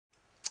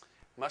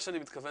מה שאני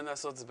מתכוון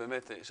לעשות זה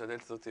באמת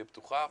שהדלת הזאת תהיה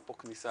פתוחה, פה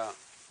כניסה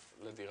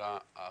לדירה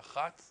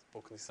האחת,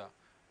 פה כניסה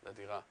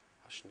לדירה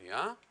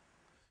השנייה.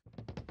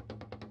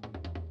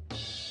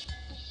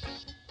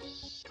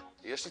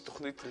 יש לי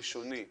תוכנית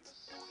ראשונית,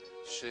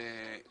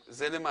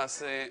 שזה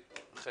למעשה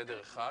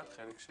חדר אחד,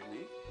 חלק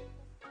שני.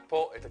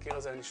 פה את הקיר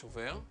הזה אני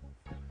שובר,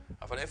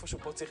 אבל איפשהו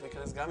פה צריך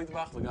להיכנס גם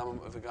מטבח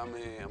וגם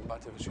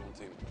אמבטיה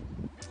ושירותים.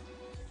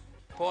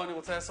 פה אני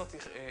רוצה לעשות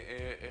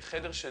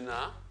חדר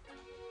שינה,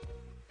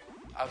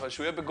 אבל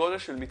שהוא יהיה בגודל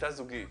של מיטה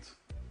זוגית.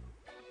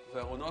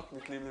 והארונות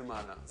נתלים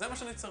למעלה. זה מה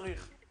שאני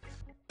צריך.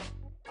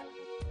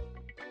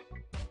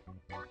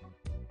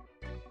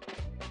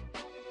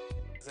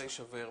 זה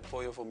יישבר,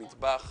 פה יבוא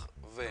מטבח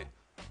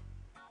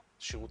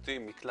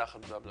ושירותים, מקלחת,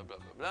 בלה בלה בלה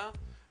בלה בלה.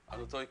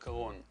 על אותו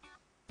עיקרון,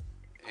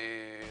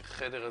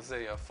 חדר הזה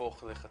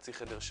יהפוך לחצי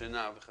חדר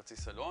שינה וחצי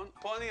סלון.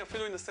 פה אני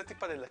אפילו אנסה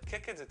טיפה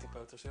ללקק את זה טיפה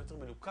יותר, שיהיה יותר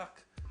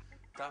מלוקק.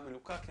 טעם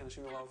מלוקק, כי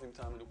אנשים נורא אוהבים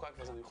טעם מלוקק,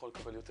 ואז אני יכול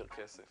לקבל יותר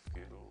כסף.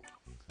 כאילו,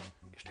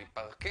 יש לי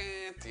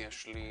פרקט,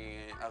 יש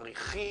לי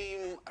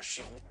עריכים,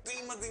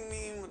 השירותים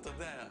מדהימים, אתה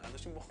יודע,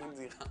 אנשים בוחרים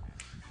דירה.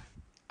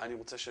 אני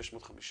רוצה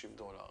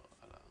 $650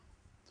 על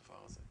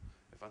הדבר הזה.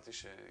 הבנתי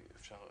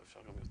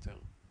שאפשר גם יותר.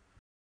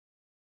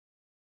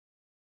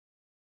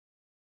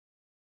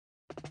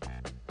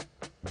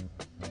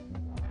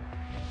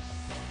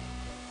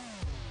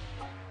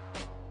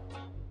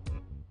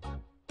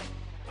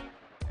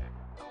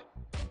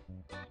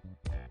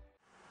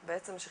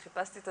 בעצם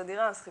כשחיפשתי את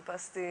הדירה, אז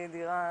חיפשתי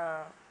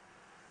דירה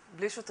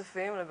בלי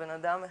שותפים לבן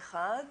אדם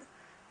אחד,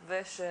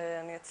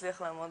 ושאני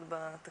אצליח לעמוד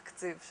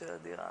בתקציב של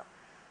הדירה.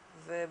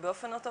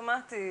 ובאופן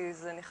אוטומטי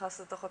זה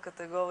נכנס לתוך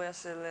הקטגוריה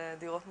של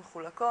דירות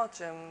מחולקות,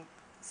 שהן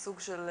סוג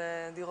של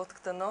דירות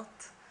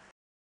קטנות.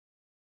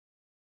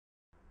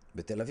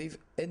 בתל אביב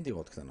אין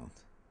דירות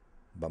קטנות.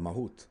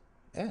 במהות,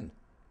 אין.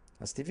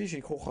 אז טבעי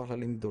שיקחו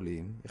חללים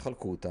גדולים,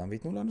 יחלקו אותם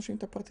ויתנו לאנשים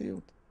את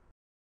הפרטיות.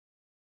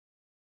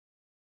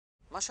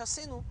 מה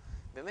שעשינו,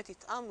 באמת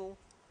התאמנו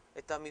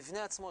את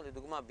המבנה עצמו,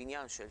 לדוגמה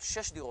בניין של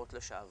 6 דירות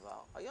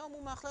לשעבר, היום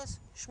הוא מאכלס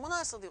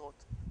 18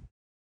 דירות.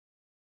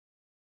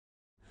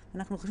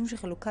 אנחנו חושבים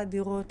שחלוקת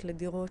דירות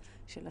לדירות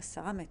של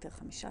 10 מטר,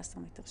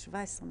 15 מטר,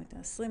 17 מטר,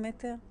 20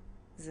 מטר,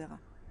 זה רע.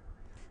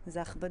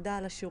 זה הכבדה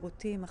על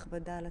השירותים,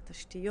 הכבדה על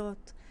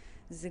התשתיות.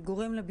 זה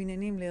גורם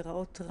לבניינים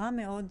להיראות רע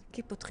מאוד,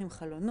 כי פותחים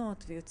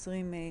חלונות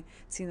ויוצרים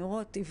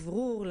צינורות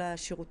עברור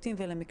לשירותים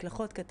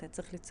ולמקלחות, כי אתה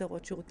צריך ליצור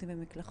עוד שירותים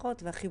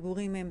ומקלחות,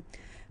 והחיבורים הם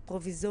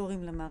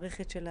פרוביזוריים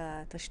למערכת של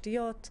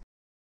התשתיות.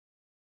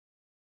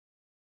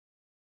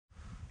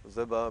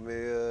 זה בא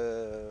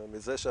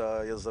מזה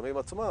שהיזמים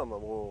עצמם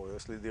אמרו,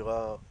 יש לי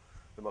דירה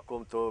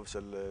במקום טוב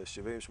של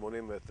 70-80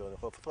 מטר, אני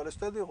יכול לפתח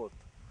לשתי דירות.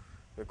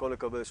 במקום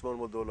לקבל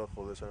 $800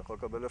 חודש, אני יכול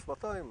לקבל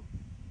 1,200,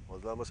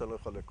 אז למה שאני לא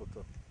אחלק אותה?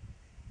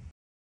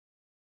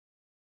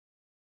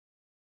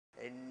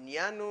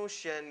 העניין הוא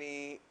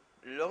שאני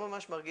לא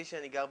ממש מרגיש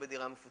שאני גר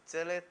בדירה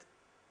מפוצלת,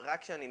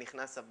 רק כשאני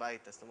נכנס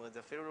הביתה. זאת אומרת, זה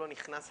אפילו לא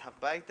נכנס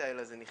הביתה,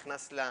 אלא זה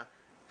נכנס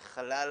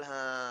לחלל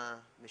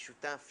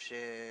המשותף,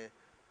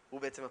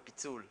 שהוא בעצם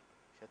הפיצול.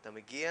 כשאתה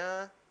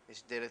מגיע,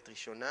 יש דלת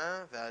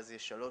ראשונה, ואז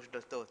יש 3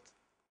 דלתות.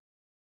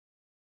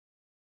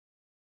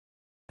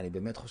 אני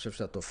באמת חושב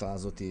שהתופעה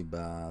הזאת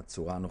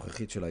בצורה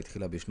הנוכחית שלה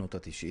התחילה בשנות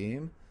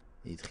ה-90.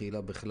 היא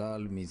התחילה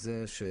בכלל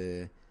מזה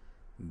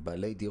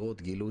שבעלי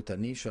דירות גילו את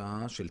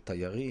הנישה של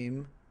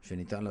תיירים,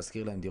 שניתן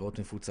להזכיר להם דירות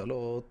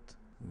מפוצלות,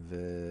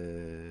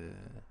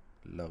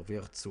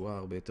 ולהרוויח תשואה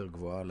הרבה יותר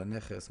גבוהה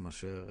לנכס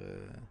מאשר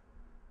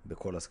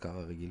בכל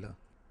השכרה רגילה.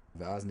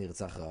 ואז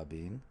נרצח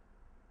רבין,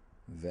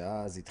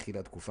 ואז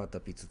התחילה תקופת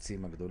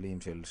הפיצוצים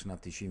הגדולים של שנת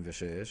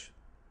 96,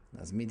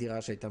 אז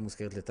מדירה שהייתה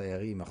מוזכרת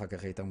לתיירים, אחר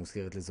כך הייתה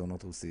מוזכרת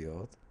לזונות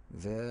רוסיות,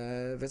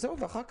 וזהו,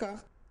 ואחר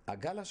כך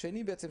הגל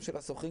השני בעצם של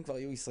הסוחרים כבר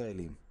היו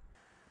ישראלים.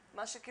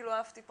 מה שכאילו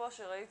אהבתי פה,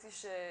 שראיתי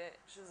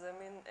שזה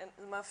מין,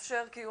 זה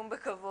מאפשר קיום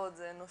בכבוד,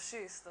 זה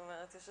אנושי, זאת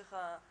אומרת, יש לך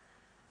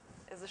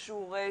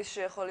איזשהו רי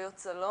שיכול להיות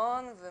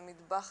סלון,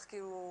 ומטבח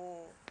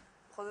כאילו,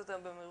 בכל זאת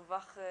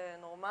במרווח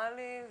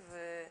נורמלי,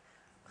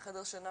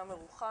 וחדר שינה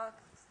מרוחק,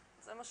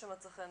 זה מה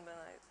שמצא חן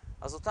בעיניי.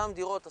 אז אותם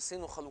דירות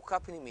עשינו חלוקה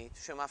פנימית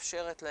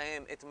שמאפשרת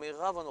להם את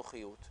מירב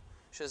הנוחיות,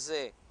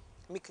 שזה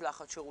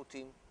מקלחת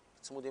שירותים,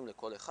 צמודים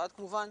לכל אחד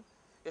כמובן,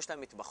 יש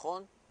להם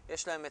מטבחון,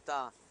 יש להם את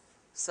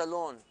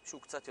הסלון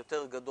שהוא קצת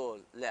יותר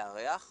גדול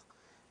לארח,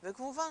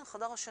 וכמובן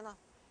חדר השינה.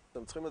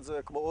 הם צריכים את זה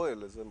כמו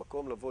אוהל, איזה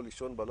מקום לבוא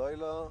לישון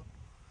בלילה,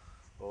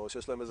 או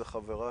שיש להם איזה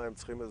חברה, הם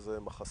צריכים איזה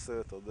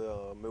מחסה, אתה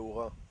יודע,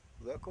 מאורה.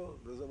 זה הכל,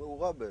 וזה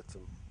מאורה בעצם.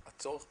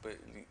 הצורך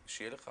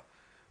שיהיה לך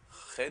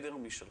חדר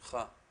משלך,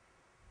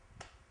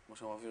 כמו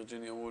שאמר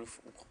וירג'יניה וולף,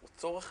 הוא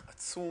צורך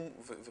עצום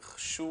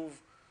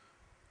וחשוב,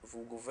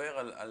 והוא גובר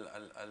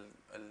על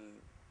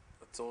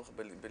הצורך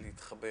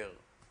בלהתחבר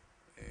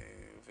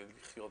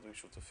ולחיות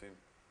במשותפים.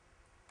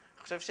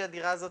 אני חושב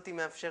שהדירה הזאת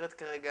מאפשרת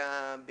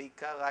כרגע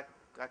בעיקר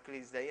רק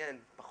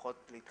להזדיין, פחות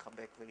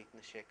להתחבק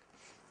ולהתנשק.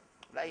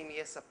 אולי אם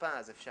יהיה ספה,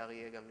 אז אפשר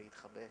יהיה גם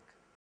להתחבק.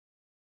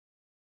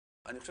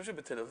 אני חושב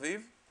שבתל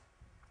אביב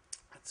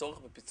הצורך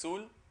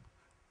בפיצול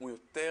הוא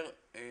יותר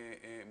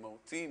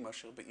מהותי. משמעותי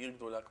מאשר בעיר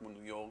גדולה כמו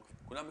ניו יורק.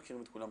 כולם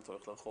מכירים את כולם, אתה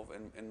הולך לרחוב,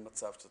 אין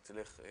מצב שאתה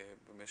תלך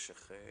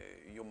במשך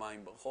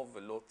יומיים ברחוב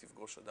ולא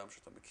תפגוש אדם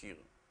שאתה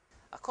מכיר.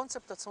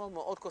 הקונספט עצמו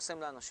מאוד קוסם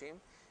לאנשים,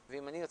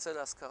 ואם אני יוצא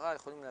להשכרה,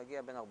 יכולים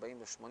להגיע בין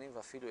 40 ל-80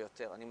 ואפילו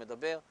יותר. אני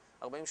מדבר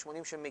 40-80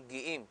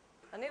 שמגיעים.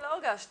 אני לא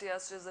הרגשתי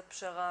אז שזה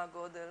פשרה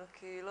הגודל,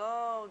 כי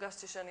לא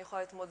הרגשתי שאני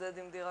יכולה להתמודד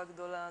עם דירה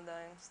גדולה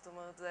עדיין. זאת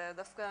אומרת, זה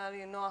דווקא היה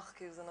לי נוח,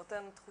 כי זה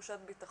נותן תחושת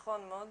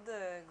ביטחון מאוד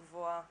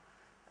גבוהה,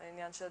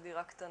 העניין של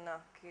הדירה קטנה,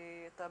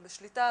 כי אתה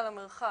בשליטה על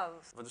המרחב.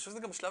 ואני חושב שזה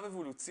גם שלב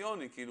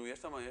אבולוציוני, כאילו,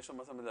 יש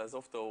שם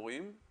לעזוב את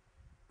ההורים,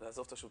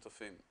 לעזוב את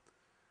השותפים.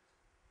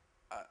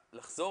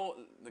 לחזור,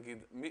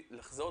 נגיד,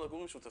 לחזור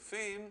לגור עם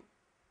שותפים,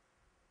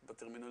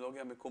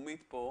 בטרמינולוגיה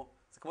המקומית פה,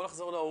 זה כמו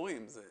לחזור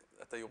להורים,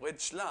 אתה יורד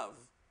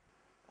שלב.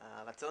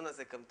 הרצון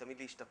הזה גם תמיד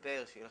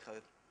להשתפר, שיהיה לך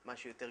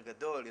משהו יותר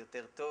גדול,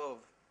 יותר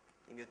טוב,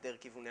 עם יותר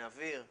כיווני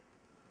אוויר.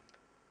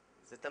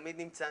 זה תמיד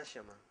נמצא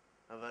שם,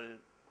 אבל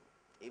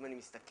אם אני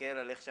מסתכל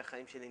על איך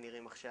שהחיים שלי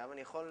נראים עכשיו,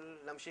 אני יכול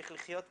להמשיך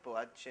לחיות פה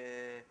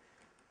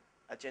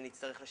עד שאני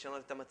אצטרך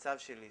לשנות את המצב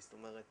שלי, זאת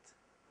אומרת,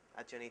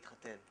 עד שאני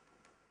אתחתן.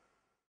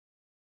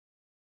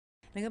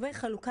 לגבי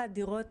חלוקת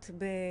דירות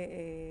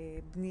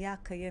בבנייה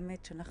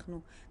קיימת,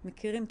 שאנחנו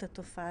מכירים את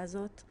התופעה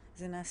הזאת,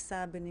 זה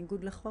נעשה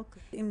בניגוד לחוק.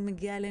 אם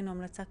מגיעה אלינו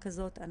המלצה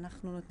כזאת,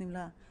 אנחנו נותנים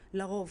לה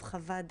לרוב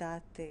חוות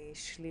דעת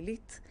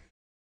שלילית.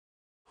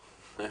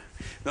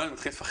 לא, אני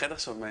מתחיל לפחד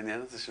עכשיו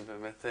מהעניין הזה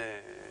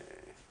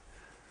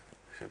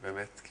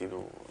שבאמת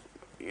כאילו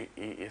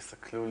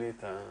יסכלו לי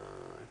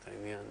את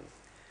העניין.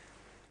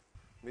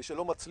 מי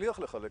שלא מצליח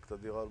לחלק את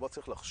הדירה, לא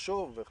צריך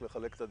לחשוב איך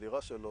לחלק את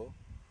הדירה שלו,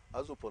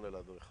 אז הוא פונה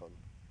לאדריכל.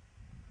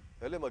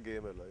 אלה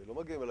מגיעים אליי, לא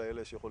מגיעים אליי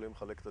אלה שיכולים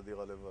לחלק את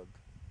הדירה לבד.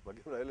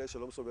 מגיעים לאלה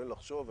שלא מסוגלים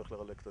לחשוב איך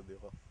לחלק את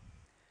הדירה.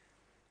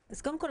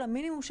 אז קודם כל,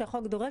 המינימום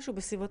שהחוק דורש הוא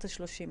בסביבות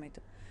ה-30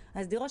 מטר.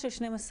 אז דירות של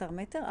 12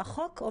 מטר,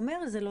 החוק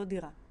אומר זה לא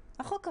דירה.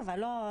 החוק אבל,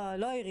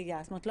 לא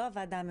העירייה, זאת אומרת, לא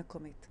הוועדה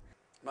המקומית.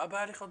 מה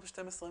הבעיה לחיות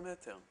ב-12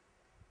 מטר?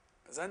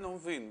 זה אני לא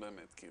מבין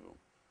באמת, כאילו.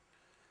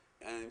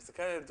 אני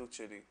מסתכל על הילדות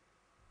שלי,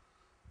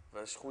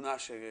 ועל השכונה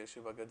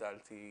שבה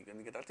גדלתי.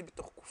 אני גדלתי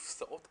בתוך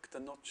קופסאות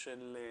קטנות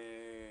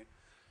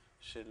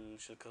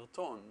של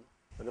קרטון.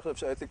 אני חושב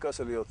שהאתיקה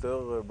שלי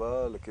יותר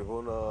באה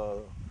לכיוון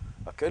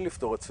כן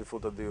לפתור את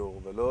צפיפות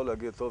הדיור, ולא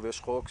להגיד, טוב,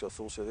 יש חוק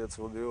שאסור שיהיה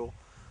צפיפות דיור,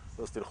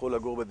 אז תלכו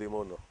לגור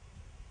בדימונה.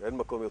 אין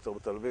מקום יותר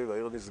בתל אביב,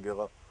 העיר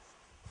נסגרה.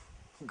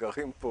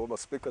 גרים פה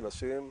מספיק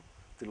אנשים,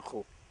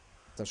 תלכו.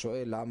 אתה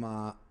שואל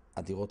למה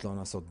הדירות לא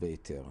נעשות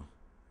בהיתר?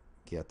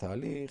 כי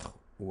התהליך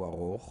הוא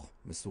ארוך,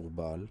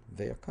 מסורבל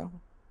ויקר.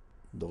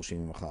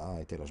 דורשים ממך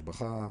היטל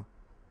השבחה,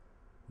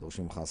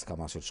 דורשים ממך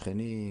הסכמה של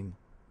שכנים,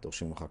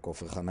 דורשים ממך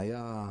כופר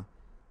חנייה.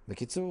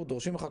 בקיצור,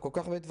 דורשים לך כל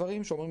כך הרבה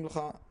דברים שאומרים לך,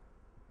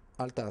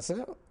 אל תעשה,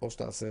 או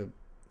שתעשה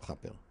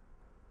חפר.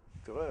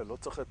 תראה, לא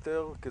צריך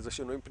היתר כי זה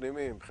שינויים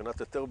פנימיים, מבחינת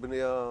היתר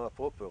בנייה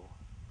פרופר.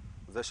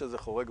 זה שזה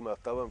חורג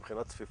מהטאבו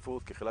מבחינת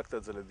צפיפות, כי חילקת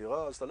את זה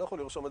לדירה, אז אתה לא יכול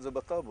לרשום את זה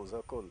בטאבו, זה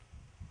הכל.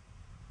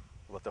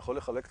 אבל אתה יכול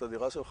לחלק את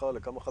הדירה שלך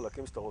לכמה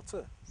חלקים שאתה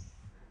רוצה.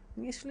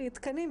 יש לי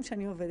תקנים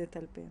שאני עובדת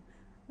על פיהם.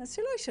 אז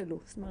שלא ישאלו.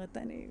 זאת אומרת,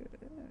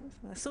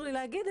 אסור לי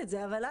להגיד את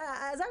זה, אבל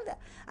אז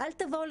אל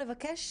תבואו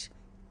לבקש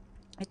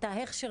את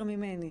ההכשר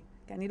ממני.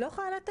 כי אני לא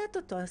יכולה לתת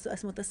אותו,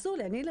 זאת אומרת,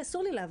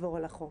 אסור לי לעבור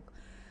על החוק.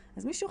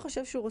 אז מישהו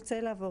חושב שהוא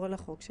רוצה לעבור על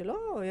החוק,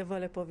 שלא יבוא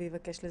לפה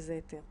ויבקש לזה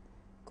היתר.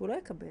 כי הוא לא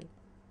יקבל.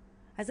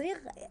 אז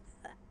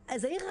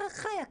העיר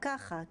חיה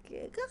ככה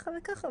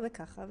וככה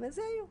וככה,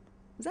 וזה היום.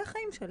 זה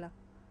החיים שלה.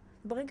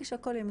 ברגע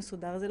שהכל יהיה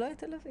מסודר, זה לא יהיה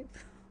תל אביב.